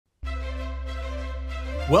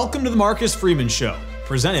Welcome to the Marcus Freeman Show,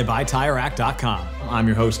 presented by TireRack.com. I'm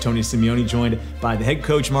your host, Tony Simeone, joined by the head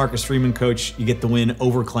coach, Marcus Freeman. Coach, you get the win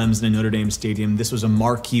over Clemson in Notre Dame Stadium. This was a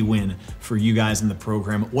marquee win for you guys in the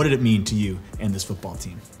program. What did it mean to you and this football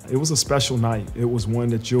team? It was a special night. It was one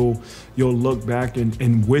that you'll look back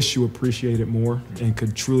and wish you appreciated more and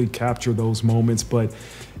could truly capture those moments. But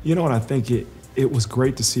you know what, I think it was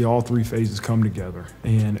great to see all three phases come together.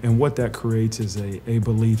 And what that creates is a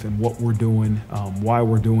belief in what we're doing, why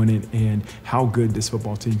we're doing it, and how good this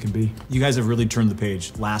football team can be. You guys have really turned the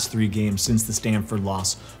page last 3 games since the Stanford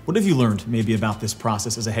loss. What have you learned maybe about this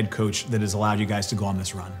process as a head coach that has allowed you guys to go on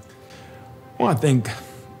this run? Well, I think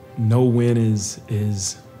no win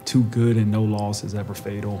is too good and no loss is ever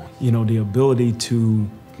fatal. You know, the ability to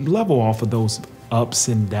level off of those ups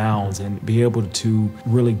and downs and be able to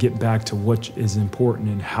really get back to what is important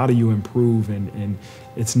and how do you improve, and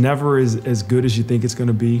it's never as good as you think it's going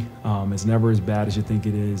to be. It's never as bad as you think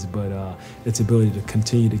it is, but it's ability to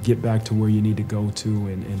continue to get back to where you need to go to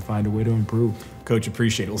and find a way to improve. Coach,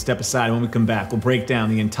 appreciate it. We'll step aside. When we come back, we'll break down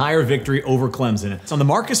the entire victory over Clemson. It's on the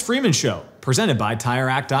Marcus Freeman Show, presented by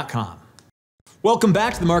TireRack.com. Welcome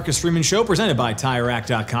back to the Marcus Freeman Show, presented by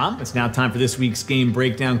TireRack.com. It's now time for this week's game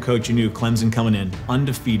breakdown. Coach, you knew Clemson coming in,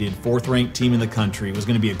 undefeated, 4th-ranked team in the country. It was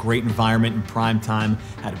going to be a great environment in prime time,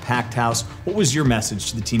 had a packed house. What was your message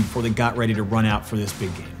to the team before they got ready to run out for this big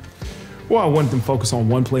game? Well, I wanted them to focus on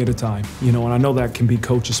one play at a time, you know, and I know that can be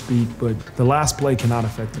coach's speak, but the last play cannot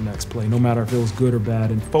affect the next play, no matter if it was good or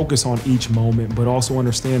bad, and focus on each moment, but also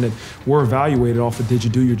understand that we're evaluated off of did you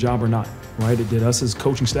do your job or not, right? Did us as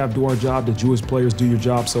coaching staff do our job? Did you as players do your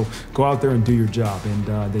job? So go out there and do your job,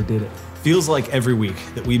 and they did it. Feels like every week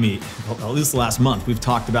that we meet, well, at least the last month, we've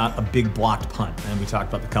talked about a big blocked punt. And we talked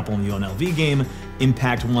about the couple in the UNLV game,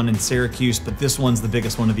 impact one in Syracuse, but this one's the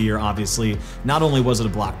biggest one of the year, obviously. Not only was it a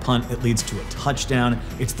blocked punt, it leads to a touchdown.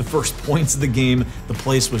 It's the first points of the game. The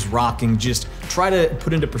place was rocking. Just try to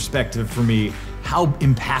put into perspective for me how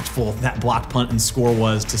impactful that blocked punt and score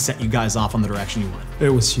was to set you guys off on the direction you went. It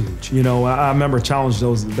was huge. You know, I remember I challenged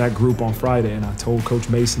that group on Friday, and I told Coach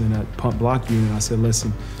Mason in that punt block unit, I said,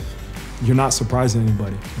 listen, you're not surprising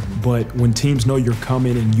anybody. But when teams know you're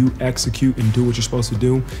coming and you execute and do what you're supposed to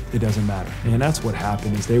do, it doesn't matter. And that's what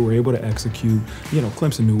happened is they were able to execute. You know,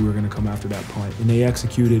 Clemson knew we were going to come after that punt, and they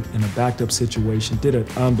executed in a backed up situation, did an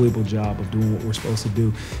unbelievable job of doing what we're supposed to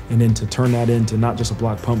do. And then to turn that into not just a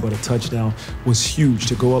blocked punt, but a touchdown was huge.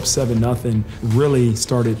 To go up 7-0 really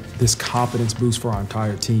started this confidence boost for our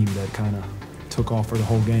entire team that kind of took off for the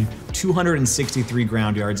whole game. 263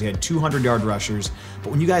 ground yards, he had 200-yard rushers, but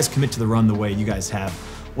when you guys commit to the run the way you guys have,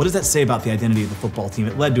 what does that say about the identity of the football team?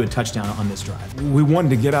 It led to a touchdown on this drive. We wanted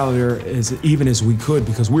to get out of there as even as we could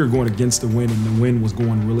because we were going against the wind and the wind was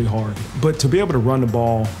going really hard. But to be able to run the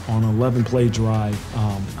ball on an 11-play drive,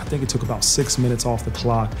 I think it took about 6 minutes off the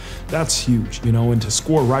clock. That's huge, you know, and to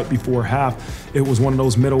score right before half, it was one of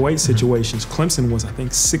those middleweight situations. Clemson was, I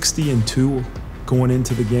think, 60-2 going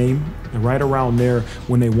into the game, and right around there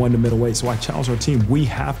when they won the middleweight. So I challenged our team, we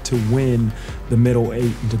have to win the middleweight,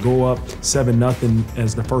 and to go up 7-0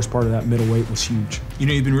 as the first part of that middleweight was huge. You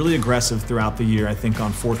know, you've been really aggressive throughout the year, I think,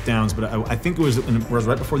 on 4th downs, but I think it was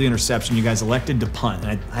right before the interception, you guys elected to punt.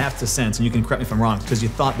 And I have to sense, and you can correct me if I'm wrong, because you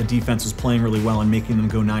thought the defense was playing really well and making them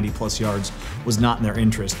go 90-plus yards was not in their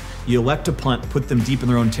interest. You elect to punt, put them deep in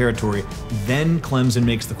their own territory, then Clemson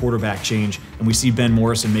makes the quarterback change, and we see Ben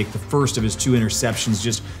Morrison make the first of his 2 interceptions.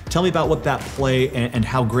 Just tell me about what that play and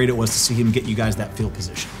how great it was to see him get you guys that field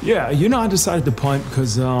position. Yeah, you know, I decided to punt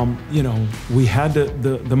because, you know, we had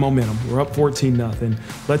the momentum. We're up 14-0.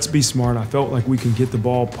 Let's be smart. I felt like we can get the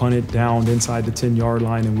ball punted down inside the 10-yard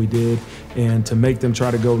line, and we did. And to make them try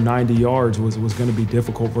to go 90 yards was going to be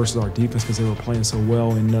difficult versus our defense because they were playing so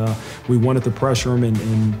well. And we wanted to pressure him,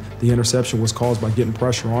 and the interception was caused by getting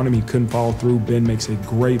pressure on him. He couldn't follow through. Ben makes a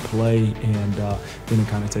great play, and then it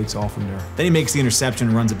kind of takes off from there. Then he makes the interception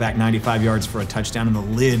and runs it back 95 yards for a touchdown, and the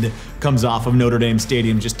lid comes off of Notre Dame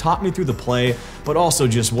Stadium. Just talk me through the play, but also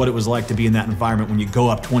just what it was like to be in that environment when you go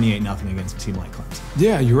up 28-0 against a team like Clemson.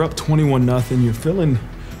 Yeah, you're up 21-0. You're feeling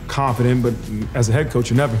confident, but as a head coach,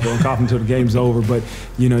 you're never feeling confident until the game's over. But,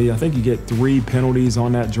 you know, I think you get 3 penalties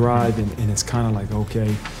on that drive, and it's kind of like,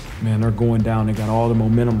 okay, man, they're going down. They got all the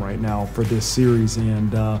momentum right now for this series.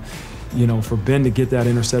 And you know, for Ben to get that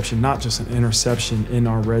interception, not just an interception in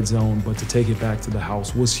our red zone, but to take it back to the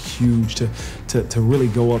house was huge. To really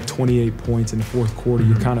go up 28 points in the fourth quarter,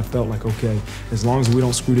 you kind of felt like, okay, as long as we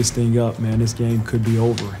don't screw this thing up, man, this game could be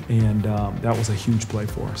over. And that was a huge play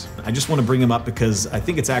for us. I just want to bring him up because I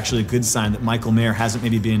think it's actually a good sign that Michael Mayer hasn't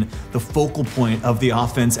maybe been the focal point of the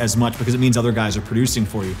offense as much, because it means other guys are producing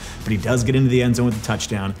for you. But he does get into the end zone with a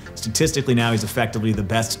touchdown. Statistically now, he's effectively the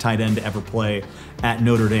best tight end to ever play at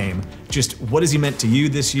Notre Dame. Just what has he meant to you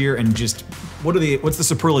this year, and just what's the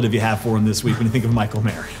superlative you have for him this week when you think of Michael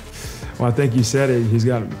Mayer? Well, I think you said it. He's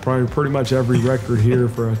got probably pretty much every record here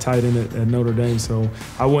for a tight end at Notre Dame. So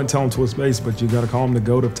I wouldn't tell him to his face, but you got to call him the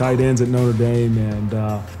GOAT of tight ends at Notre Dame. And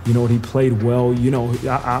you know what? He played well. You know,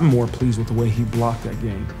 I'm more pleased with the way he blocked that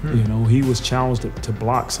game. You know, he was challenged to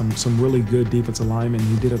block some really good defensive linemen.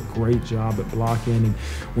 He did a great job at blocking. And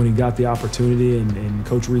when he got the opportunity, and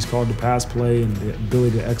Coach Reese called the pass play and the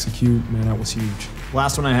ability to execute, man, that was huge.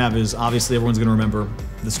 Last one I have is, obviously everyone's going to remember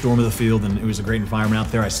the storm of the field, and it was a great environment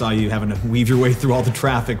out there. I saw you having to weave your way through all the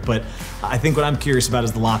traffic, but I think what I'm curious about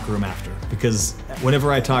is the locker room after, because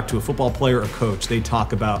whenever I talk to a football player or coach, they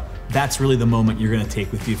talk about that's really the moment you're going to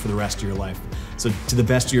take with you for the rest of your life. So to the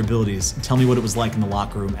best of your abilities, tell me what it was like in the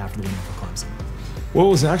locker room after the win for Clemson. Well,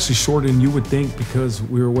 it was actually shorter than you would think, because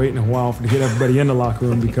we were waiting a while to get everybody in the locker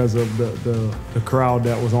room because of the crowd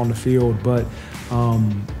that was on the field. But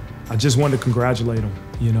I just wanted to congratulate them,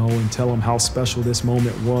 you know, and tell them how special this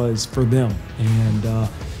moment was for them. And,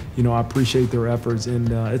 you know, I appreciate their efforts, and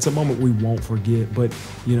it's a moment we won't forget. But,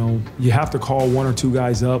 you know, you have to call one or two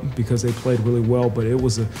guys up because they played really well, but it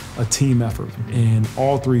was a team effort. And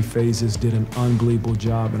all three phases did an unbelievable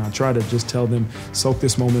job. And I try to just tell them, soak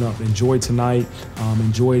this moment up, enjoy tonight,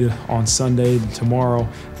 enjoy it on Sunday, tomorrow,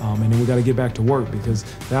 and then we got to get back to work, because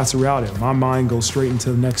that's the reality. My mind goes straight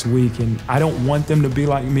into the next week, and I don't want them to be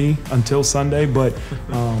like me until Sunday, but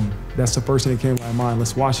that's the first thing that came to my mind.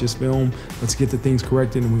 Let's watch this film, let's get the things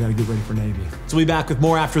corrected, and we got to get ready for Navy. So we'll be back with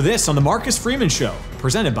more after this on the Marcus Freeman Show,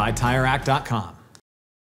 presented by TireRack.com.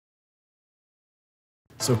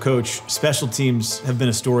 So Coach, special teams have been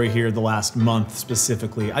a story here the last month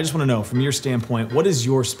specifically. I just want to know, from your standpoint, what is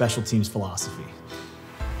your special teams philosophy?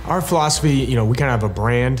 Our philosophy, you know, we kind of have a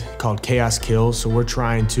brand called Chaos Kills, so we're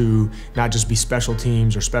trying to not just be special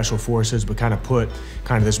teams or special forces, but kind of put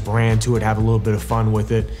kind of this brand to it, have a little bit of fun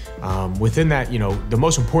with it. Within that, you know, the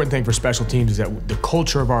most important thing for special teams is that the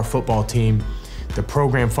culture of our football team, the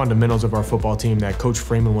program fundamentals of our football team that Coach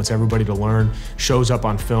Freeman wants everybody to learn, shows up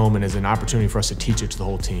on film and is an opportunity for us to teach it to the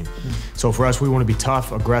whole team. So for us, we want to be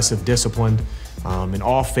tough, aggressive, disciplined. In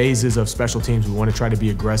all phases of special teams, we want to try to be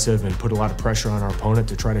aggressive and put a lot of pressure on our opponent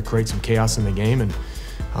to try to create some chaos in the game and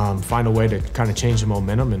find a way to kind of change the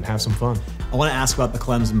momentum and have some fun. I want to ask about the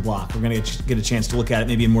Clemson block. We're going to get a chance to look at it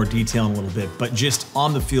maybe in more detail in a little bit, but just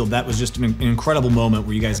on the field, that was just an incredible moment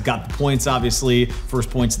where you guys got the points, obviously, first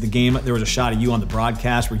points of the game. There was a shot of you on the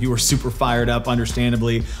broadcast where you were super fired up,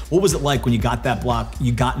 understandably. What was it like when you got that block,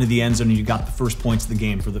 you got into the end zone, and you got the first points of the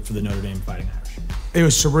game for the Notre Dame Fighting Irish? It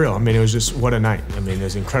was surreal. I mean, it was just, what a night. I mean, it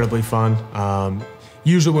was incredibly fun.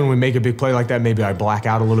 Usually when we make a big play like that, maybe I black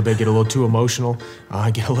out a little bit, get a little too emotional,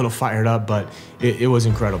 get a little fired up, but it was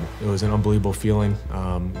incredible. It was an unbelievable feeling.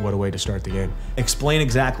 What a way to start the game. Explain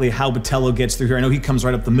exactly how Botello gets through here. I know he comes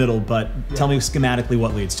right up the middle, but tell me schematically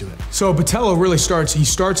what leads to it. So Botello really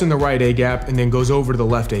starts in the right A-gap and then goes over to the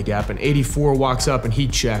left A-gap, and 84 walks up and he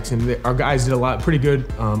checks. And our guys did pretty good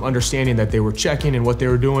understanding that they were checking and what they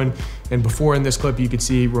were doing. And before in this clip, you could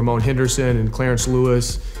see Ramon Henderson and Clarence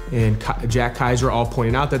Lewis and Jack Kaiser all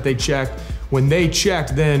pointing out that they checked. When they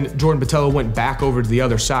checked, then Jordan Botello went back over to the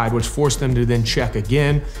other side, which forced them to then check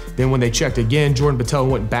again. Then when they checked again, Jordan Botello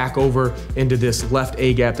went back over into this left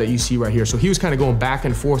A-gap that you see right here. So he was kind of going back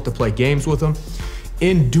and forth to play games with them.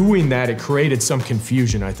 In doing that, it created some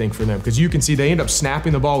confusion, I think, for them, because you can see they end up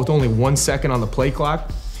snapping the ball with only 1 second on the play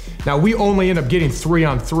clock. Now, we only end up getting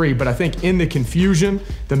 3-on-3, but I think in the confusion,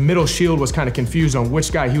 the middle shield was kind of confused on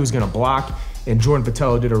which guy he was going to block, and Jordan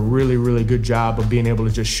Botello did a really, really good job of being able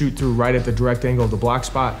to just shoot through right at the direct angle of the block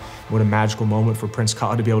spot. What a magical moment for Prince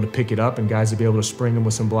College to be able to pick it up and guys to be able to spring him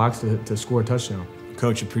with some blocks to score a touchdown.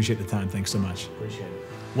 Coach, appreciate the time. Thanks so much. Appreciate it.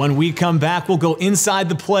 When we come back, we'll go inside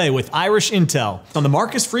the play with Irish Intel on the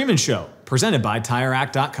Marcus Freeman Show, presented by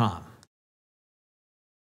TireRack.com.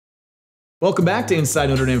 Welcome back to Inside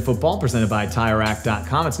Notre Dame Football, presented by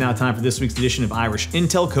TireRack.com. It's now time for this week's edition of Irish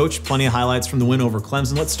Intel. Coach, plenty of highlights from the win over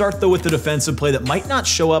Clemson. Let's start, though, with the defensive play that might not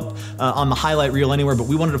show up on the highlight reel anywhere, but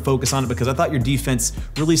we wanted to focus on it because I thought your defense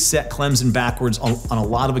really set Clemson backwards on a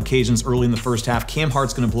lot of occasions early in the first half. Cam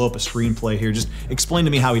Hart's going to blow up a screen play here. Just explain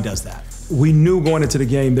to me how he does that. we knew going into the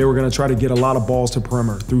game they were going to try to get a lot of balls to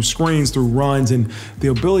perimeter through screens, through runs, and the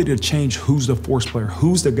ability to change who's the force player,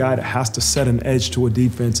 who's the guy that has to set an edge to a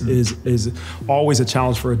defense is always a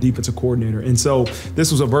challenge for a defensive coordinator. And so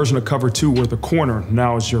this was a version of cover 2 where the corner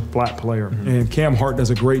now is your flat player. And Cam Hart does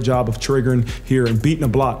a great job of triggering here and beating a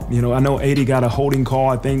block. You know, I know 80 got a holding call,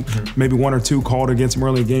 I think maybe 1 or 2 called against him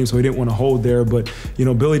early in the game, so he didn't want to hold there. But, you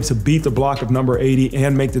know, ability to beat the block of number 80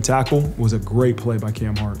 and make the tackle was a great play by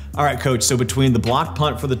Cam Hart. All right, Coach, so between the blocked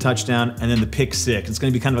punt for the touchdown and then the pick 6, it's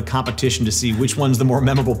going to be kind of a competition to see which one's the more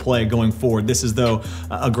memorable play going forward. This is, though,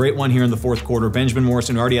 a great one here in the fourth quarter. Benjamin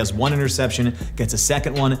Morrison, who already has 1 interception, gets a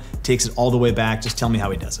second one, takes it all the way back. Just tell me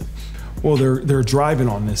how he does it. Well, they're driving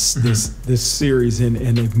on this series, and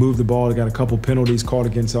they've moved the ball. They got a couple penalties called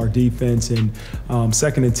against our defense, and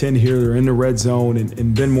 2nd and 10 here. They're in the red zone,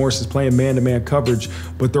 and Ben Morris is playing man-to-man coverage,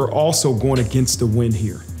 but they're also going against the wind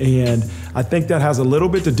here. And I think that has a little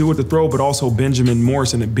bit to do with the throw, but also Benjamin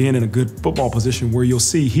Morrison being in a good football position where you'll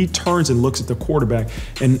see he turns and looks at the quarterback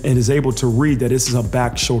and is able to read that this is a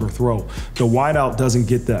back shoulder throw. The wideout doesn't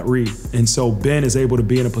get that read, and so Ben is able to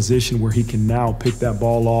be in a position where he can now pick that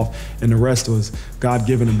ball off, and the rest was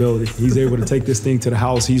God-given ability. He's able to take this thing to the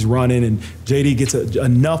house. He's running, and JD gets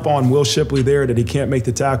enough on Will Shipley there that he can't make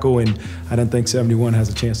the tackle, and I don't think 71 has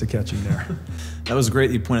a chance to catch him there. That was great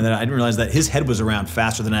that you pointed that out. I didn't realize that his head was around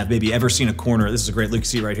faster than I've maybe ever seen a corner. This is a great look. You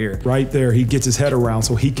see right here. Right there, he gets his head around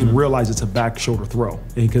so he can realize it's a back shoulder throw.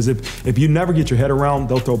 Because if you never get your head around,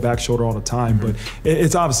 they'll throw back shoulder all the time. But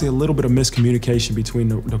it's obviously a little bit of miscommunication between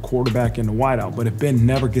the quarterback and the wideout. But if Ben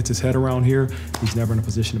never gets his head around here, he's never in a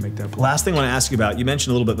position to make that play. Last thing I want to ask you about, you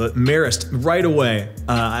mentioned a little bit, but Marist, right away,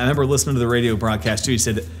 I remember listening to the radio broadcast too, he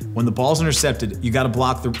said, when the ball's intercepted, you got to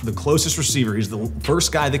block the closest receiver. He's the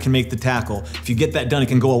first guy that can make the tackle. If you get that done, it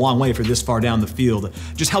can go a long way if you're this far down the field.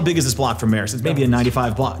 Just how big is this block from Marist? It's maybe a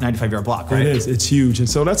 95-yard block, right? It is. It's huge. And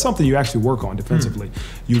so that's something you actually work on defensively.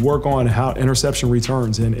 You work on how interception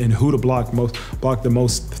returns and who to block the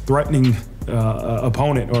most threatening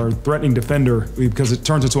opponent or threatening defender, because it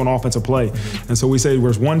turns into an offensive play. And so we say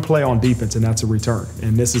there's one play on defense, and that's a return.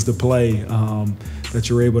 And this is the play that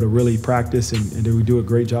you're able to really practice, and we do a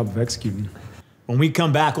great job of executing. When we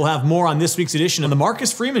come back, we'll have more on this week's edition of the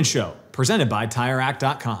Marcus Freeman Show, presented by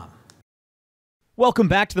TireRack.com. Welcome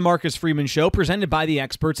back to the Marcus Freeman Show, presented by the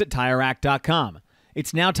experts at TireRack.com.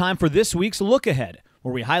 It's now time for this week's Look Ahead,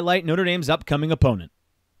 where we highlight Notre Dame's upcoming opponent.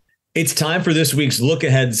 It's time for this week's Look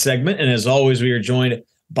Ahead segment, and as always, we are joined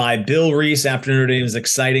by Bill Reese after Notre Dame's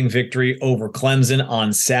exciting victory over Clemson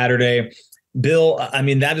on Saturday. Bill, I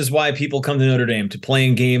mean, that is why people come to Notre Dame, to play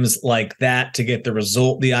in games like that, to get the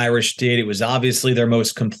result the Irish did. It was obviously their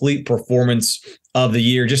most complete performance of the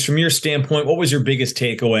year. Just from your standpoint, what was your biggest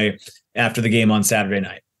takeaway after the game on Saturday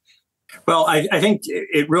night? Well, I think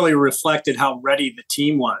it really reflected how ready the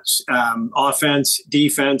team was. Offense,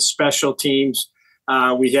 defense, special teams.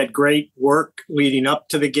 We had great work leading up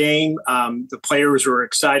to the game. The players were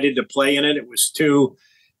excited to play in it. It was two,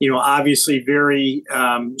 obviously very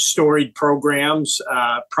storied programs,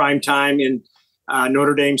 prime time in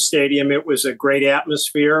Notre Dame Stadium. It was a great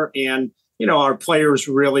atmosphere, and, our players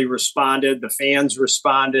really responded. The fans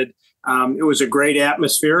responded. It was a great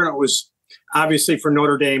atmosphere, and it was obviously for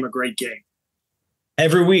Notre Dame a great game.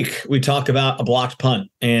 Every week we talk about a blocked punt,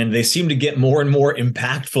 and they seem to get more and more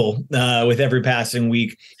impactful with every passing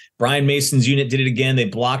week. Brian Mason's unit did it again. They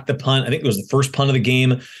blocked the punt. I think it was the first punt of the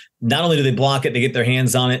game. Not only do they block it, they get their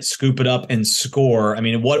hands on it, scoop it up, and score. I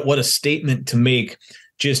mean, what a statement to make.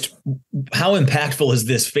 Just how impactful is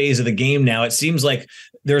this phase of the game now? It seems like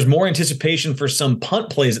there's more anticipation for some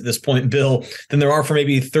punt plays at this point, Bill, than there are for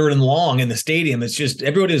maybe 3rd and long in the stadium. It's just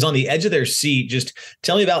everybody is on the edge of their seat. Just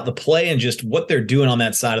tell me about the play and just what they're doing on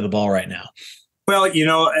that side of the ball right now. Well,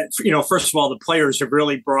 first of all, the players have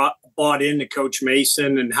really bought into Coach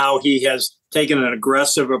Mason and how he has taken an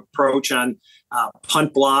aggressive approach on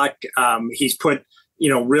punt block. He's put,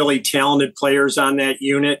 really talented players on that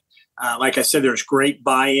unit. Like I said, there's great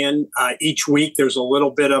buy-in. Each week there's a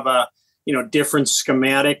little bit of a, different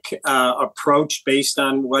schematic approach based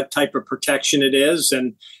on what type of protection it is.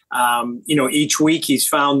 And, each week he's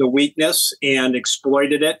found the weakness and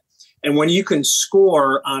exploited it. And when you can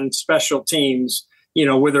score on special teams,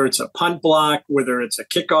 whether it's a punt block, whether it's a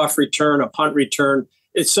kickoff return, a punt return,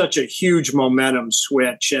 it's such a huge momentum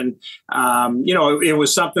switch. And, it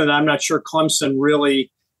was something that I'm not sure Clemson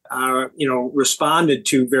really, responded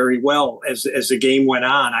to very well as the game went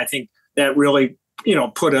on. I think that really,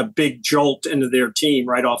 put a big jolt into their team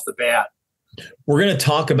right off the bat. We're going to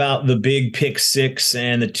talk about the big pick six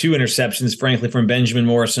and the 2 interceptions, frankly, from Benjamin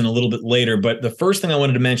Morrison a little bit later. But the first thing I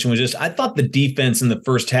wanted to mention was just I thought the defense in the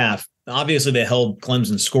first half, obviously they held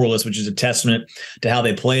Clemson scoreless, which is a testament to how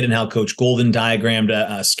they played and how Coach Golden diagrammed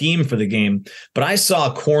a scheme for the game. But I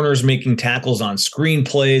saw corners making tackles on screen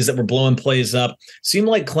plays that were blowing plays up. Seemed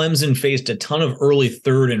like Clemson faced a ton of early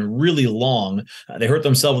third and really long. They hurt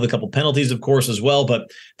themselves with a couple penalties, of course, as well.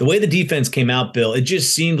 But the way the defense came out, Bill, it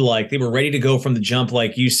just seemed like they were ready to go from the jump,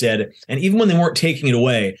 like you said. And even when they weren't taking it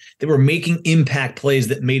away, they were making impact plays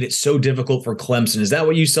that made it so difficult for Clemson. Is that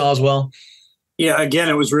what you saw as well? Yeah, again,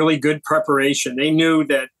 it was really good preparation. They knew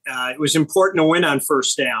that it was important to win on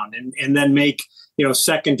first down and then make,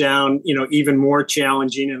 second down, even more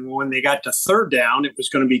challenging. And when they got to third down, it was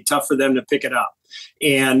going to be tough for them to pick it up.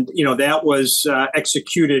 And, that was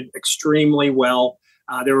executed extremely well.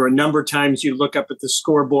 There were a number of times you look up at the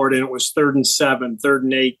scoreboard and it was 3rd and 7, 3rd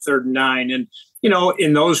and 8, 3rd and 9. And,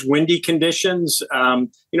 in those windy conditions,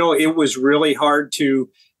 it was really hard to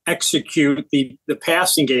execute the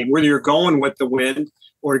passing game, whether you're going with the wind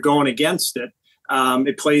or going against it.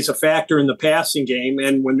 It plays a factor in the passing game.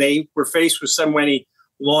 And when they were faced with so many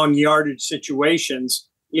long yardage situations,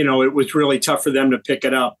 it was really tough for them to pick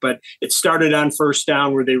it up. But it started on first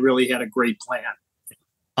down where they really had a great plan.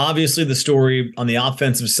 Obviously, the story on the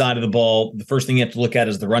offensive side of the ball, the first thing you have to look at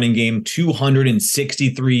is the running game,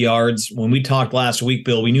 263 yards. When we talked last week,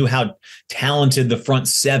 Bill, we knew how talented the front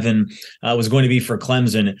seven was going to be for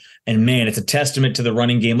Clemson. And man, it's a testament to the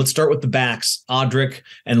running game. Let's start with the backs. Audric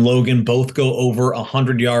and Logan both go over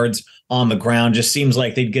 100 yards on the ground. Just seems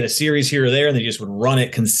like they'd get a series here or there, and they just would run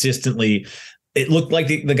it consistently. It looked like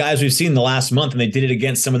the guys we've seen the last month, and they did it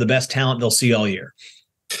against some of the best talent they'll see all year.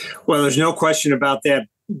 Well, there's no question about that.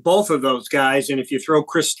 Both of those guys, and if you throw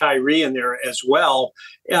Chris Tyree in there as well,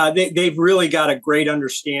 they've really got a great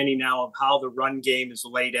understanding now of how the run game is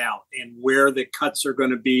laid out and where the cuts are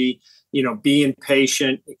going to be, being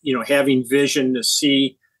patient, having vision to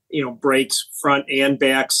see, breaks front and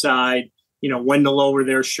backside, when to lower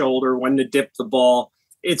their shoulder, when to dip the ball.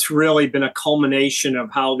 It's really been a culmination of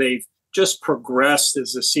how they've just progressed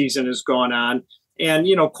as the season has gone on. And,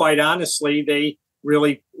 quite honestly, they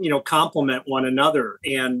really, complement one another.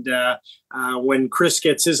 And when Chris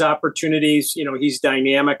gets his opportunities, he's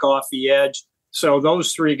dynamic off the edge. So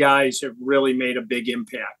those 3 guys have really made a big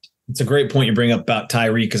impact. It's a great point you bring up about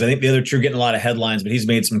Tyree, because I think the other 2 are getting a lot of headlines, but he's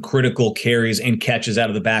made some critical carries and catches out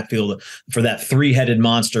of the backfield for that 3-headed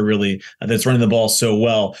monster, really, that's running the ball so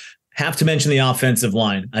well. Have to mention the offensive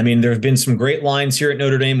line. I mean, there have been some great lines here at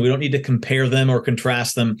Notre Dame. We don't need to compare them or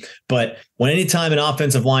contrast them. But when anytime an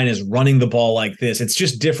offensive line is running the ball like this, it's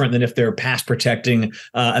just different than if they're pass protecting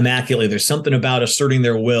immaculately. There's something about asserting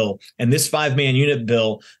their will. And this 5-man unit,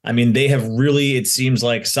 Bill, I mean, they have really, it seems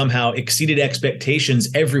like, somehow exceeded expectations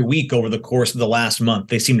every week over the course of the last month.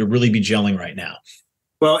 They seem to really be gelling right now.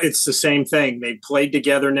 Well, it's the same thing. They've played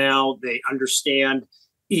together now. They understand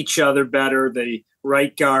each other better. The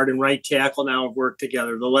right guard and right tackle now have worked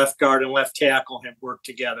together. The left guard and left tackle have worked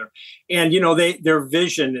together. And, their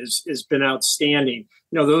vision has been outstanding.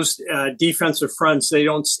 Those defensive fronts, they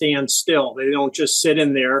don't stand still. They don't just sit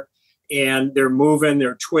in there, and they're moving,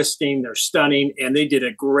 they're twisting, they're stunning. And they did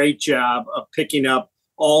a great job of picking up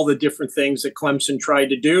all the different things that Clemson tried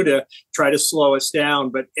to do to try to slow us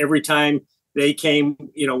down. But every time they came,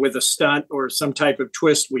 with a stunt or some type of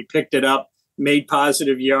twist, we picked it up, made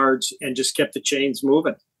positive yards, and just kept the chains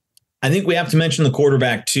moving. I think we have to mention the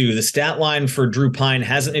quarterback too. The stat line for Drew Pine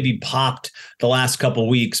hasn't maybe popped the last couple of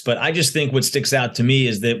weeks, but I just think what sticks out to me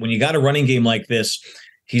is that when you got a running game like this,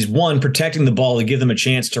 he's protecting the ball to give them a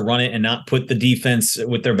chance to run it and not put the defense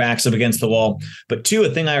with their backs up against the wall. But 2, a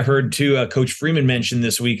thing I heard too, Coach Freeman mentioned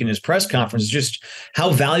this week in his press conference, is just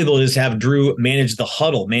how valuable it is to have Drew manage the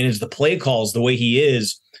huddle, manage the play calls the way he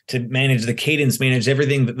is, to manage the cadence, manage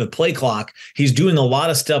everything, the play clock. He's doing a lot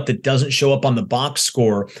of stuff that doesn't show up on the box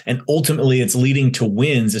score. And ultimately it's leading to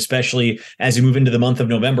wins, especially as you move into the month of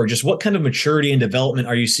November. Just what kind of maturity and development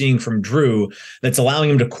are you seeing from Drew that's allowing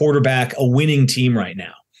him to quarterback a winning team right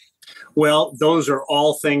now? Well, those are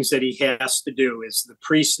all things that he has to do, is the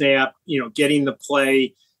pre-snap, getting the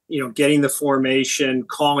play, getting the formation,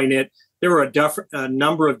 calling it. There were a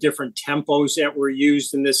number of different tempos that were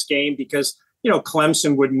used in this game because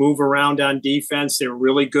Clemson would move around on defense. They were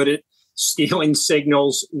really good at stealing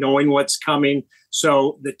signals, knowing what's coming.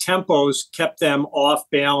 So the tempos kept them off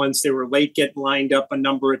balance. They were late getting lined up a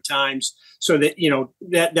number of times. So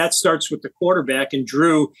that, that starts with the quarterback, and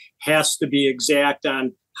Drew has to be exact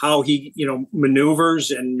on how he,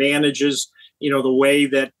 maneuvers and manages, the way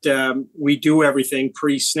that we do everything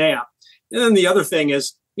pre-snap. And then the other thing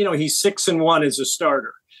is he's 6-1 as a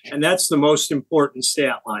starter. And that's the most important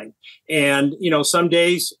stat line. And, some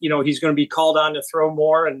days, he's going to be called on to throw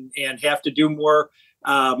more and have to do more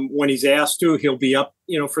when he's asked to. He'll be up,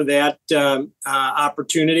 for that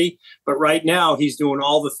opportunity. But right now, he's doing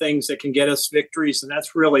all the things that can get us victories. And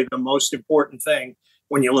that's really the most important thing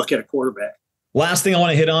when you look at a quarterback. Last thing I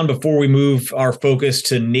want to hit on before we move our focus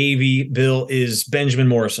to Navy, Bill, is Benjamin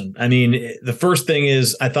Morrison. I mean, the first thing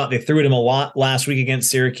is I thought they threw at him a lot last week against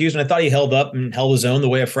Syracuse, and I thought he held up and held his own the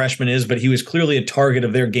way a freshman is, but he was clearly a target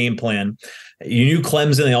of their game plan. You knew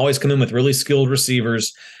Clemson, they always come in with really skilled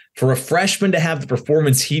receivers. For a freshman to have the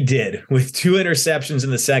performance he did with 2 interceptions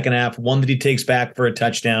in the second half, one that he takes back for a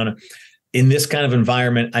touchdown, in this kind of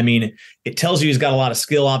environment, I mean, it tells you he's got a lot of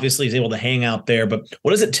skill. Obviously, he's able to hang out there. But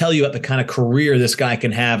what does it tell you about the kind of career this guy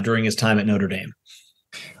can have during his time at Notre Dame?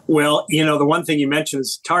 Well, the one thing you mentioned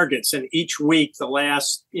is targets. And each week, the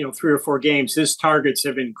last, 3 or 4 games, his targets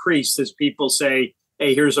have increased as people say,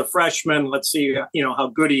 hey, here's a freshman. Let's see, how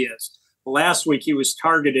good he is. Last week, he was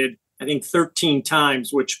targeted, I think, 13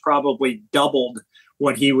 times, which probably doubled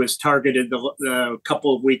what he was targeted the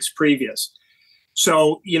couple of weeks previous.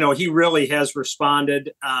 So, he really has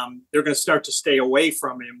responded. They're going to start to stay away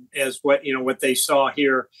from him as what they saw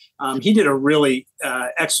here. He did a really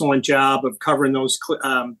excellent job of covering those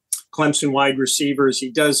Clemson wide receivers.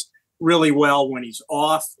 He does really well when he's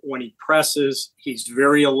off, when he presses. He's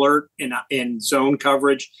very alert in zone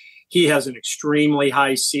coverage. He has an extremely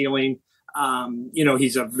high ceiling.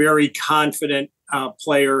 He's a very confident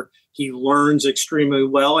player. He learns extremely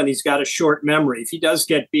well, and he's got a short memory. If he does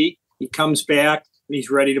get beat, he comes back and he's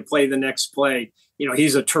ready to play the next play.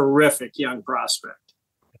 He's a terrific young prospect.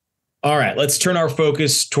 All right, let's turn our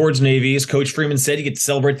focus towards Navy. As Coach Freeman said, you get to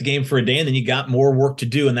celebrate the game for a day, and then you got more work to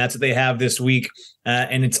do, and that's what they have this week.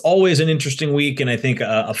 And it's always an interesting week, and I think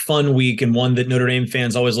a fun week, and one that Notre Dame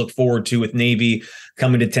fans always look forward to with Navy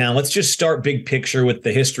coming to town. Let's just start big picture with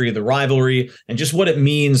the history of the rivalry and just what it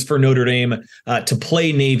means for Notre Dame to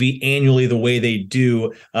play Navy annually the way they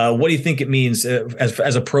do. What do you think it means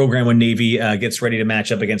as a program when Navy gets ready to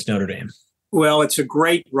match up against Notre Dame? Well, it's a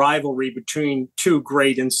great rivalry between 2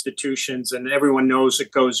 great institutions, and everyone knows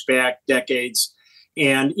it goes back decades.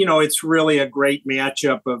 And, it's really a great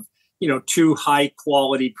matchup of, 2 high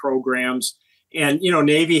quality programs. And,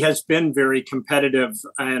 Navy has been very competitive,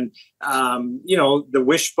 and,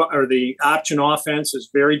 the option offense is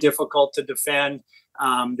very difficult to defend.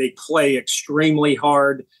 They play extremely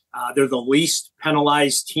hard. They're the least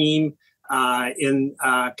penalized team in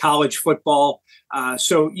college football.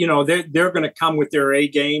 So, they're going to come with their A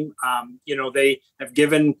game. They have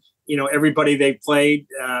given, everybody they played,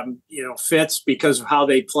 fits because of how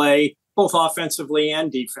they play, both offensively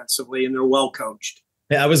and defensively, and they're well coached.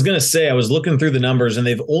 Yeah, I was going to say, I was looking through the numbers, and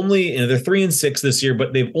they've only, they're 3-6 this year,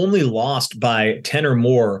 but they've only lost by 10 or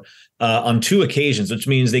more on 2 occasions, which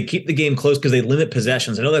means they keep the game close because they limit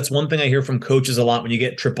possessions. I know that's one thing I hear from coaches a lot when you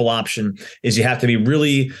get triple option is you have to be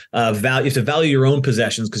really you have to value your own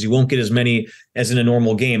possessions because you won't get as many as in a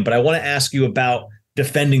normal game. But I want to ask you about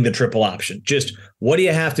defending the triple option. Just what do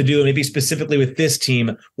you have to do? Maybe specifically with this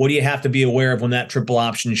team, what do you have to be aware of when that triple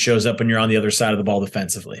option shows up and you're on the other side of the ball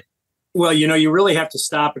defensively? Well, you really have to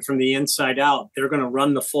stop it from the inside out. They're going to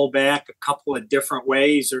run the fullback a couple of different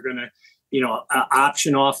ways. They're going to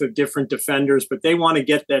option off of different defenders, but they want to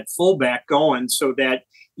get that fullback going so that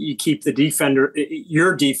you keep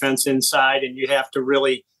your defense inside, and you have to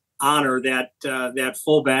really honor that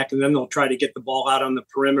fullback. And then they'll try to get the ball out on the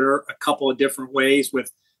perimeter a couple of different ways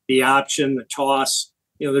with the option, the toss.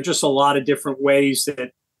 There's just a lot of different ways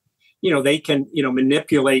that, they can,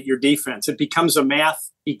 manipulate your defense. It becomes a math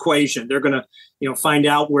equation. They're going to, find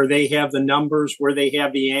out where they have the numbers, where they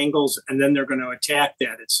have the angles, and then they're going to attack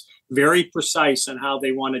that. It's very precise on how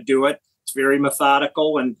they want to do it. It's very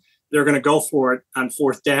methodical, and they're going to go for it on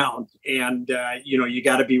 4th down. And, you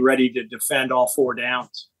got to be ready to defend all 4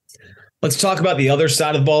 downs. Let's talk about the other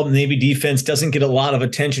side of the ball. The Navy defense doesn't get a lot of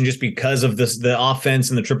attention just because of the offense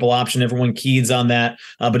and the triple option. Everyone keys on that.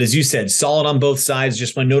 But as you said, solid on both sides.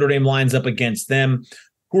 Just when Notre Dame lines up against them,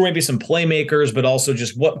 who are maybe some playmakers, but also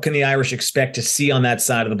just what can the Irish expect to see on that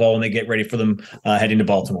side of the ball when they get ready for them heading to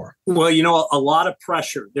Baltimore? Well, a lot of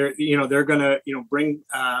pressure. They're going to, bring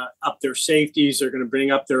up their safeties. They're going to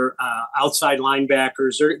bring up their outside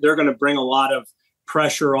linebackers. They're going to bring a lot of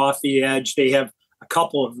pressure off the edge. They have a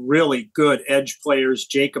couple of really good edge players.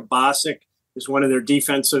 Jacob Bosick is one of their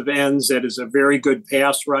defensive ends that is a very good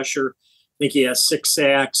pass rusher. I think he has 6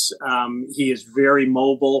 sacks. He is very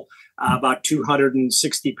mobile. About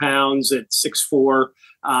 260 pounds at 6'4",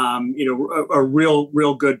 a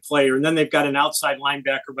real good player. And then they've got an outside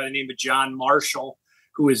linebacker by the name of John Marshall,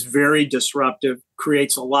 who is very disruptive,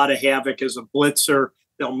 creates a lot of havoc as a blitzer.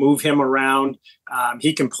 They'll move him around.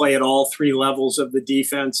 He can play at all three levels of the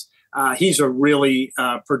defense. He's a really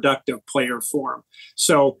productive player for him.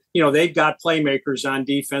 So, they've got playmakers on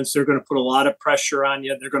defense. They're going to put a lot of pressure on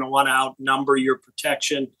you. They're going to want to outnumber your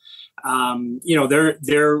protection.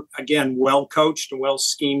 They're again, well coached and well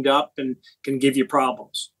schemed up and can give you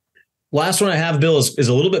problems. Last one I have, Bill, is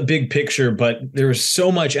a little bit big picture, but there is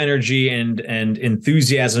so much energy and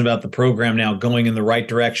enthusiasm about the program now going in the right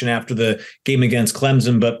direction after the game against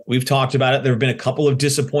Clemson. But we've talked about it. There have been a couple of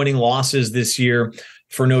disappointing losses this year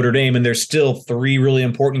for Notre Dame, and there's still 3 really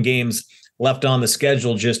important games left on the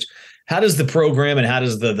schedule. Just how does the program and how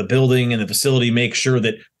does the building and the facility make sure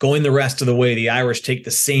that going the rest of the way, the Irish take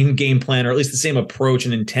the same game plan, or at least the same approach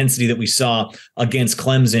and intensity that we saw against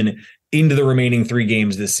Clemson into the remaining 3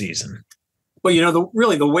 games this season? Well,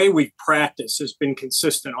 the way we've practiced has been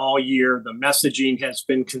consistent all year. The messaging has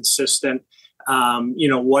been consistent.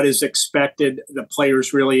 What is expected, the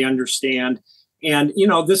players really understand. And,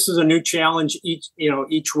 this is a new challenge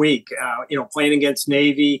each week, playing against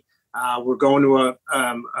Navy. We're going to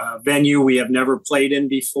a venue we have never played in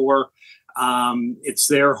before. It's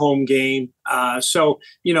their home game. So,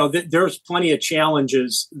 there's plenty of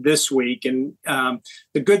challenges this week. And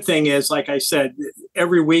the good thing is, like I said,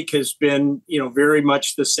 every week has been, very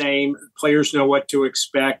much the same. Players know what to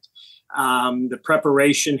expect. The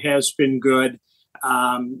preparation has been good.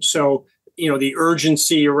 So, the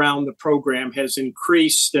urgency around the program has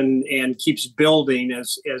increased and keeps building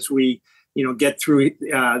as we, get through,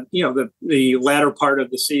 the latter part of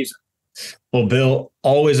the season. Well, Bill,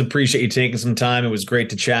 always appreciate you taking some time. It was great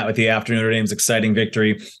to chat with you after Notre Dame's exciting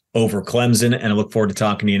victory over Clemson, and I look forward to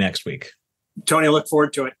talking to you next week. Tony, I look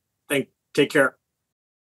forward to it. Take care.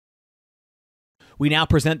 We now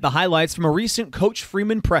present the highlights from a recent Coach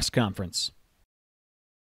Freeman press conference.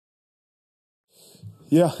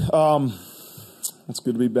 Yeah, it's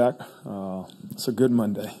good to be back. It's a good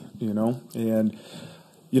Monday, and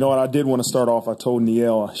you know what, I did want to start off. I told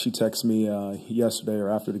Niele, she texted me yesterday or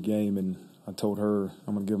after the game, and I told her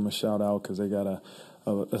I'm going to give them a shout-out because they got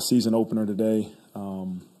a season opener today.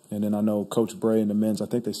 And then I know Coach Bray and the men's, I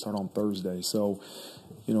think they start on Thursday. So,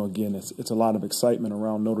 again, it's a lot of excitement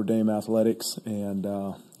around Notre Dame athletics, and,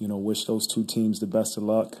 wish those 2 teams the best of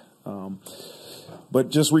luck. But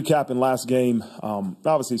just recapping last game,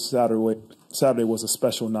 obviously Saturday was a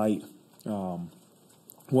special night.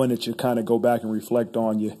 One that you kind of go back and reflect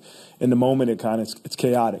on. You in the moment, it's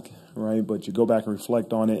chaotic, right? But you go back and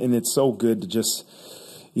reflect on it, and it's so good to just,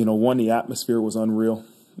 one, the atmosphere was unreal.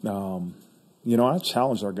 I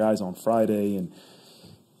challenged our guys on Friday, and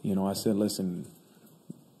I said, listen,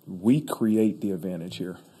 we create the advantage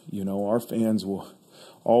here. Our fans will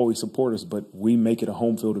always support us, but we make it a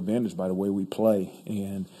home field advantage by the way we play.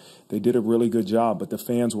 And they did a really good job, but the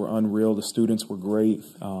fans were unreal. The students were great.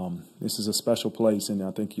 This is a special place, and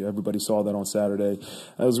I think everybody saw that on Saturday.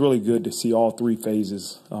 It was really good to see all 3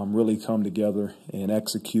 phases really come together and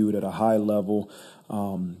execute at a high level.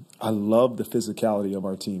 I love the physicality of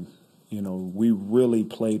our team. We really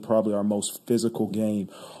played probably our most physical game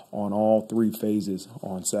on all 3 phases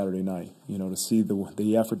on Saturday night. To see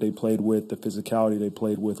the effort they played with, the physicality they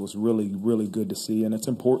played with was really, really good to see. And it's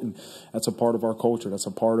important. That's a part of our culture. That's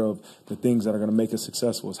a part of the things that are going to make us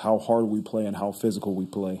successful is how hard we play and how physical we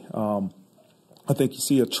play. I think you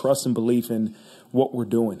see a trust and belief in what we're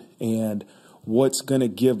doing and what's going to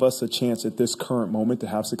give us a chance at this current moment to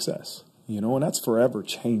have success. And that's forever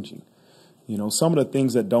changing. Some of the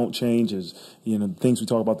things that don't change is, things we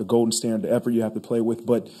talk about, the golden standard, the effort you have to play with.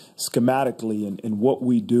 But schematically and what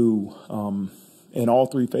we do in all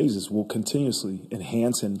 3 phases will continuously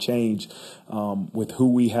enhance and change with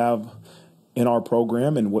who we have in our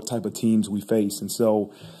program and what type of teams we face. And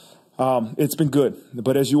so it's been good.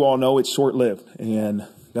 But as you all know, it's short-lived. And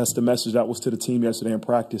that's the message that was to the team yesterday in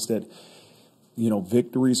practice, that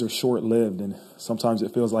victories are short-lived, and sometimes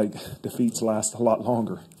it feels like defeats last a lot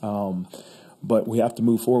longer. But we have to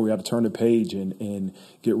move forward. We have to turn the page and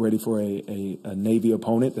get ready for a Navy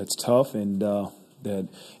opponent that's tough and that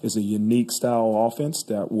is a unique style offense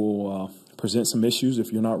that will present some issues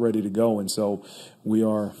if you're not ready to go. And so we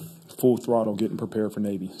are full throttle getting prepared for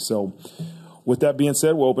Navy. So with that being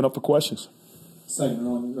said, we'll open up for questions. Segment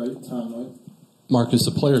on, right? Time, right? Marcus,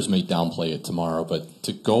 the players may downplay it tomorrow, but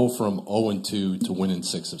to go from 0-2 to winning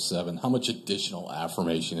 6 of 7, how much additional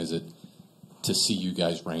affirmation is it to see you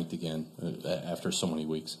guys ranked again after so many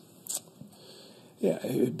weeks? Yeah,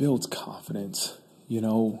 it builds confidence.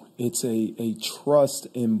 It's a trust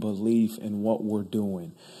and belief in what we're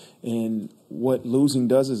doing. And what losing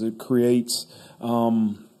does is it creates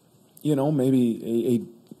maybe a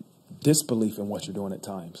disbelief in what you're doing at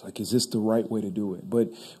times. Like, is this the right way to do it? But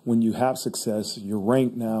when you have success, you're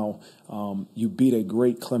ranked now, you beat a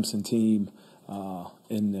great Clemson team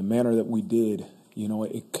in the manner that we did,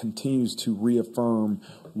 it continues to reaffirm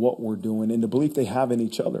what we're doing and the belief they have in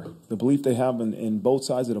each other, the belief they have in both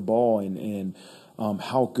sides of the ball and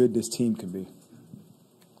how good this team can be.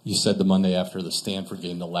 You said the Monday after the Stanford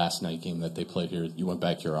game, the last night game that they played here, you went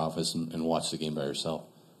back to your office and watched the game by yourself.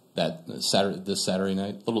 This Saturday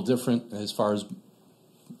night, a little different as far as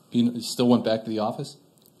you still went back to the office?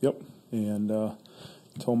 Yep. And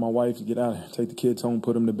told my wife to get out of here, take the kids home,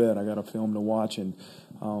 put them to bed. I got a film to watch. And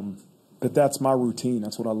but that's my routine.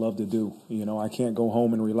 That's what I love to do. I can't go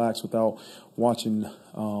home and relax without watching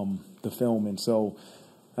the film. And so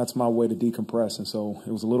that's my way to decompress. And so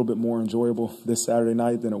it was a little bit more enjoyable this Saturday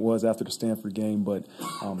night than it was after the Stanford game. But,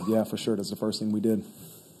 yeah, for sure, that's the first thing we did.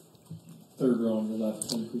 Third row on your left,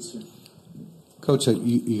 please. Coach,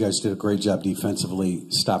 you guys did a great job defensively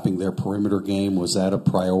stopping their perimeter game. Was that a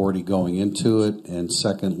priority going into it? And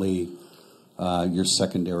secondly, your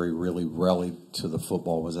secondary really rallied to the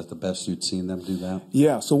football. Was that the best you'd seen them do that?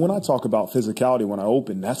 Yeah, so when I talk about physicality when I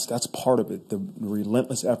open, that's part of it, the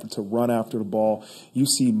relentless effort to run after the ball. You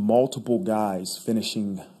see multiple guys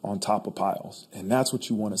finishing on top of piles, and that's what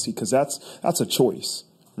you want to see because that's a choice.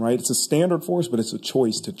 Right, it's a standard for us, but it's a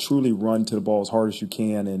choice to truly run to the ball as hard as you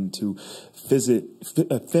can and to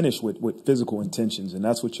finish with physical intentions, and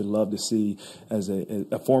that's what you love to see as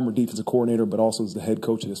a former defensive coordinator, but also as the head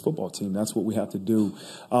coach of this football team. That's what we have to do.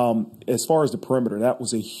 As far as the perimeter, that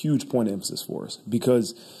was a huge point of emphasis for us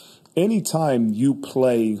because anytime you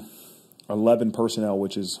play 11 personnel,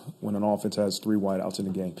 which is when an offense has 3 wideouts in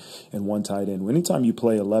the game and 1 tight end. Anytime you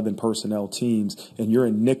play 11 personnel teams and you're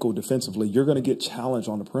in nickel defensively, you're going to get challenged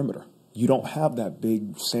on the perimeter. You don't have that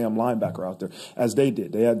big Sam linebacker out there, as they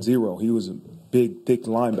did. They had 0. He was a big, thick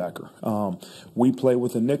linebacker. We play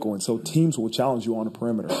with a nickel, and so teams will challenge you on the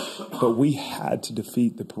perimeter. But we had to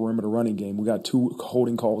defeat the perimeter running game. We got 2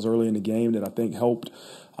 holding calls early in the game that I think helped.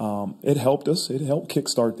 It helped us. It helped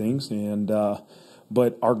kickstart things, and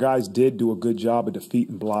but our guys did do a good job of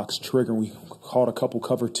defeating blocks, triggering. We caught a couple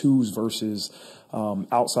cover 2s versus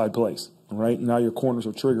outside plays. Right now, your corners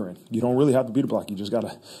are triggering. You don't really have to beat a block. You just got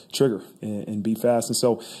to trigger and be fast. And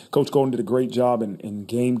so, Coach Golden did a great job in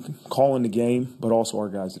game calling the game, but also our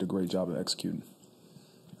guys did a great job of executing.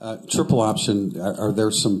 Triple option. Are there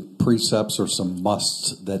some precepts or some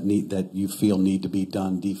musts that you feel need to be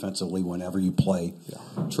done defensively whenever you play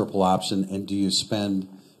triple option? And do you spend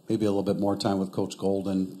maybe a little bit more time with Coach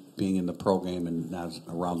Golden being in the pro game and not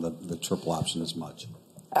around the triple option as much?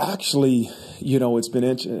 Actually, it's been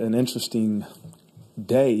an interesting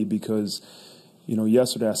day because,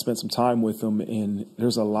 yesterday I spent some time with him, and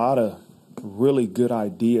there's a lot of really good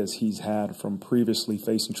ideas he's had from previously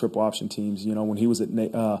facing triple option teams. When he was at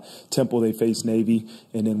Temple, they faced Navy,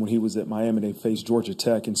 and then when he was at Miami, they faced Georgia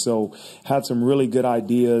Tech. And so had some really good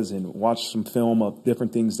ideas and watched some film of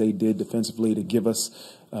different things they did defensively to give us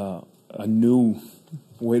a new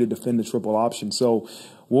way to defend the triple option. So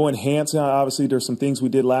we'll enhance. Obviously, there's some things we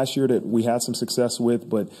did last year that we had some success with,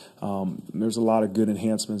 but there's a lot of good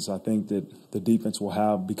enhancements I think that the defense will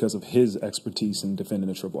have because of his expertise in defending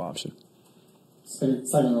the triple option. Second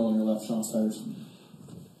row on your left, Sean Stires.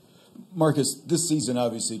 Marcus, this season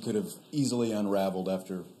obviously could have easily unraveled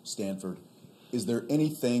after Stanford. Is there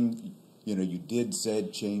anything you did,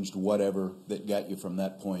 said, changed, whatever, that got you from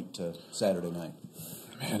that point to Saturday night?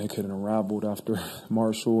 Man, it could have unraveled after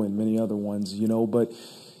Marshall and many other ones, but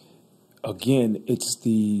again, it's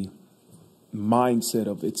the mindset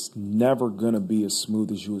of it's never going to be as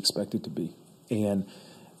smooth as you expect it to be. And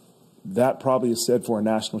that probably is said for a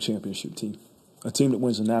national championship team, a team that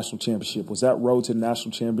wins a national championship. Was that road to the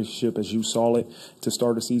national championship as you saw it to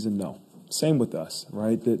start the season? No. Same with us,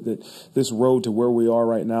 right? That this road to where we are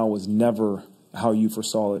right now was never how you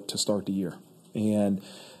foresaw it to start the year. And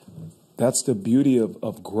that's the beauty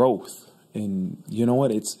of growth. And you know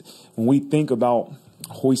what? It's when we think about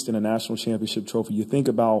hoisting a national championship trophy, you think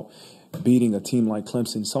about beating a team like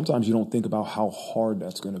Clemson. Sometimes you don't think about how hard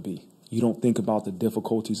that's going to be. You don't think about the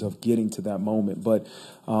difficulties of getting to that moment. But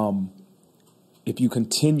if you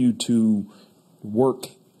continue to work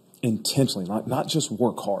intentionally, not just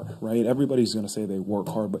work hard, right? Everybody's going to say they work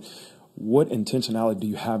hard, but what intentionality do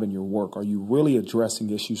you have in your work? Are you really addressing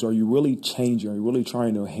issues? Are you really changing? Are you really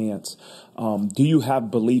trying to enhance? Do you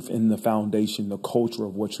have belief in the foundation, the culture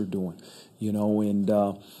of what you're doing? And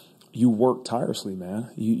you work tirelessly, man.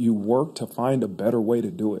 You work to find a better way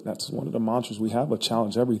to do it. That's one of the mantras we have, a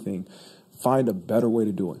challenge everything. Find a better way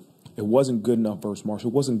to do it. It wasn't good enough versus Marshall.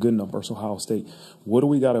 It wasn't good enough versus Ohio State. What do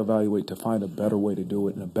we got to evaluate to find a better way to do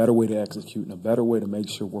it and a better way to execute and a better way to make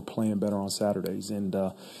sure we're playing better on Saturdays? And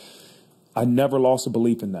I never lost a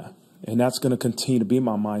belief in that. And that's going to continue to be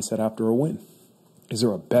my mindset after a win. Is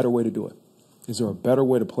there a better way to do it? Is there a better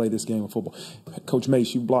way to play this game of football? Coach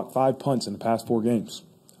Mace, you blocked 5 punts in the past 4 games.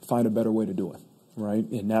 Find a better way to do it, right?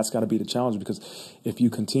 And that's got to be the challenge, because if you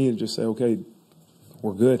continue to just say, okay,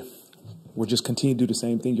 we're good, we're just continue to do the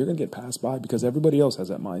same thing, you're going to get passed by, because everybody else has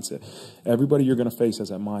that mindset. Everybody you're going to face has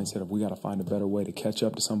that mindset of, we got to find a better way to catch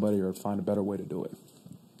up to somebody or find a better way to do it.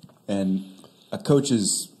 And a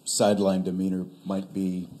coach's sideline demeanor might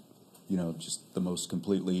be, just the most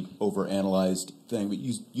completely overanalyzed thing, but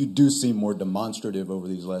you do seem more demonstrative over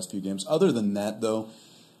these last few games. Other than that, though,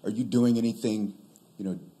 are you doing anything,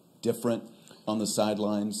 different on the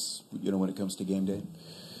sidelines, when it comes to game day?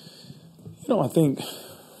 I think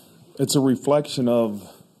it's a reflection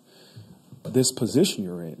of this position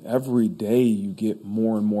you're in. Every day you get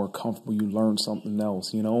more and more comfortable. You learn something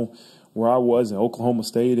else, Where I was in Oklahoma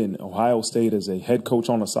State and Ohio State as a head coach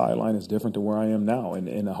on the sideline is different to where I am now.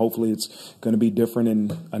 And hopefully it's going to be different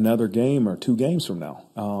in another game or 2 games from now.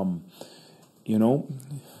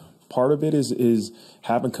 Part of it is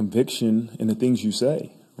having conviction in the things you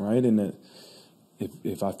say, right? And that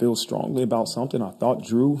if I feel strongly about something, I thought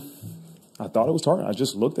it was targeted. I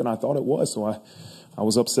just looked and I thought it was. So I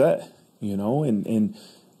was upset, and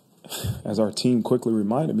as our team quickly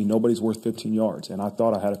reminded me, nobody's worth 15 yards. And I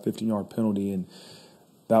thought I had a 15-yard penalty, and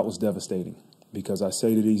that was devastating, because I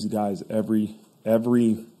say to these guys every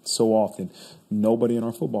so often, nobody in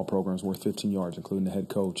our football program is worth 15 yards, including the head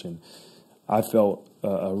coach. And I felt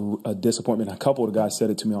a disappointment. A couple of the guys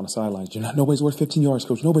said it to me on the sidelines. Nobody's worth 15 yards,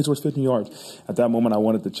 coach. Nobody's worth 15 yards. At that moment, I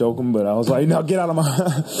wanted to choke them, but I was like, no, get out of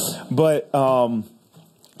my – But,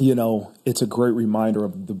 it's a great reminder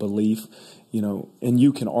of the belief. And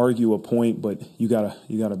you can argue a point, but you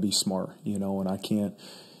gotta be smart, and I can't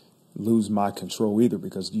lose my control either,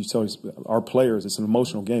 because you tell our players it's an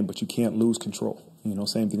emotional game, but you can't lose control.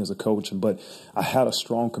 Same thing as a coach. But I had a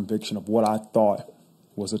strong conviction of what I thought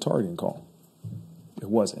was a targeting call. It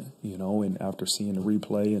wasn't, and after seeing the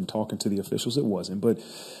replay and talking to the officials, it wasn't. But,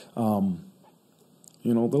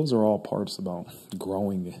 those are all parts about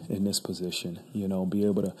growing in this position, be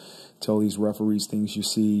able to tell these referees things you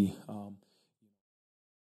see.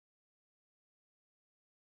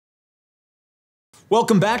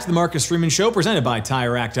 Welcome back to the Marcus Freeman Show, presented by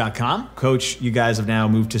TireRack.com. Coach, you guys have now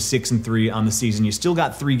moved to 6-3 on the season. You still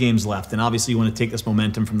got 3 games left, and obviously you want to take this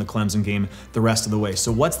momentum from the Clemson game the rest of the way.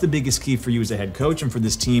 So what's the biggest key for you as a head coach and for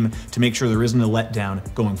this team to make sure there isn't a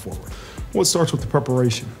letdown going forward? Well, it starts with the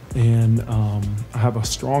preparation, and I have a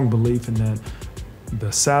strong belief in that the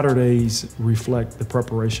Saturdays reflect the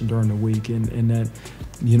preparation during the week, and that,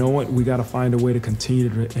 we got to find a way to continue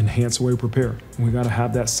to enhance the way we prepare. We got to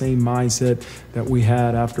have that same mindset that we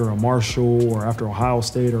had after a Marshall or after Ohio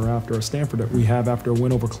State or after a Stanford that we have after a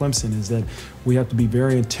win over Clemson, is that we have to be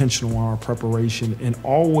very intentional on our preparation and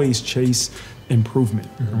always chase improvement,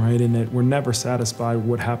 right? And that we're never satisfied with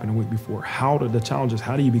what happened the week before. The challenge is,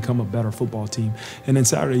 how do you become a better football team? And then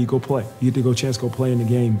Saturday you go play. You get to chance to go play in the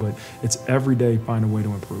game, but it's every day find a way to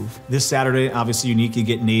improve. This Saturday, obviously unique. You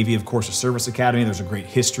get Navy, of course, a service academy. There's a great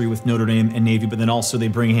history with Notre Dame and Navy, but then also they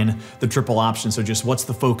bring in the triple option. So just what's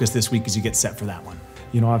the focus this week as you get set for that one?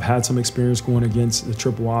 I've had some experience going against the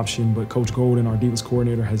triple option, but Coach Golden, our defense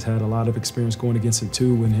coordinator, has had a lot of experience going against it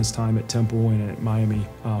too in his time at Temple and at Miami,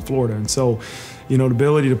 Florida. And so, the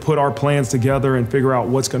ability to put our plans together and figure out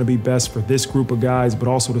what's going to be best for this group of guys, but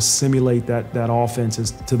also to simulate that offense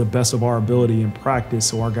is to the best of our ability in practice,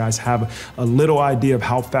 so our guys have a little idea of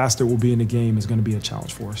how fast it will be in the game, is going to be a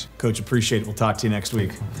challenge for us. Coach, appreciate it. We'll talk to you next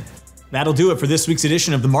week. That'll do it for this week's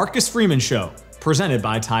edition of the Marcus Freeman Show, presented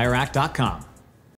by TireRack.com.